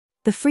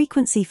The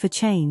frequency for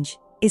change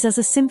is as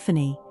a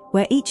symphony,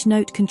 where each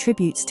note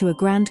contributes to a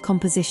grand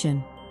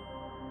composition.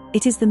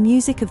 It is the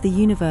music of the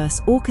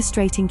universe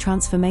orchestrating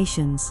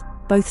transformations,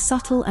 both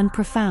subtle and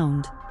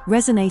profound,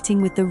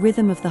 resonating with the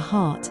rhythm of the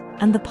heart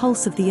and the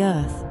pulse of the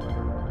earth.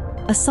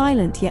 A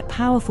silent yet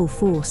powerful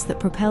force that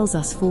propels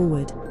us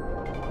forward.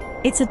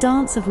 It's a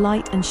dance of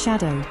light and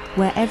shadow,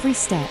 where every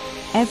step,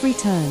 every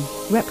turn,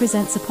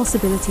 represents a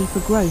possibility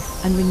for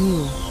growth and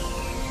renewal.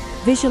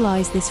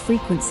 Visualize this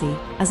frequency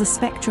as a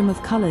spectrum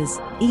of colors,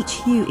 each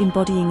hue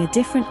embodying a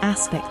different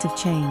aspect of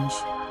change.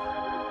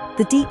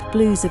 The deep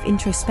blues of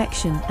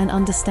introspection and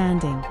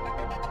understanding.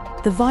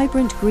 The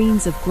vibrant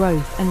greens of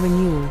growth and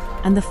renewal,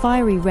 and the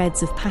fiery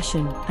reds of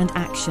passion and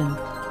action.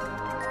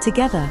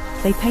 Together,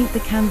 they paint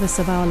the canvas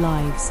of our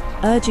lives,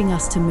 urging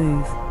us to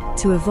move,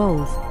 to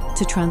evolve,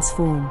 to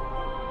transform.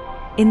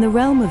 In the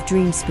realm of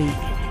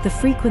dreamspeak, the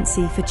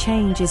frequency for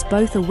change is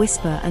both a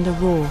whisper and a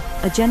roar,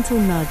 a gentle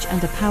nudge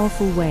and a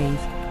powerful wave,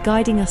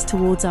 guiding us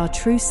towards our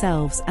true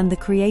selves and the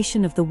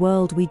creation of the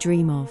world we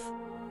dream of.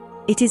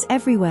 It is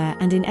everywhere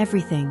and in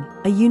everything,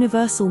 a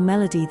universal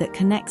melody that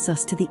connects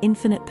us to the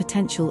infinite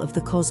potential of the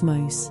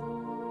cosmos.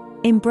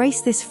 Embrace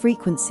this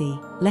frequency,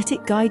 let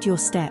it guide your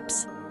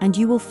steps, and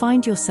you will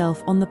find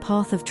yourself on the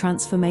path of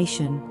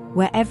transformation,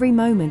 where every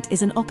moment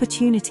is an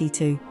opportunity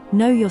to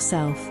know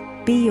yourself,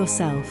 be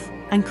yourself,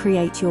 and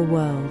create your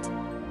world.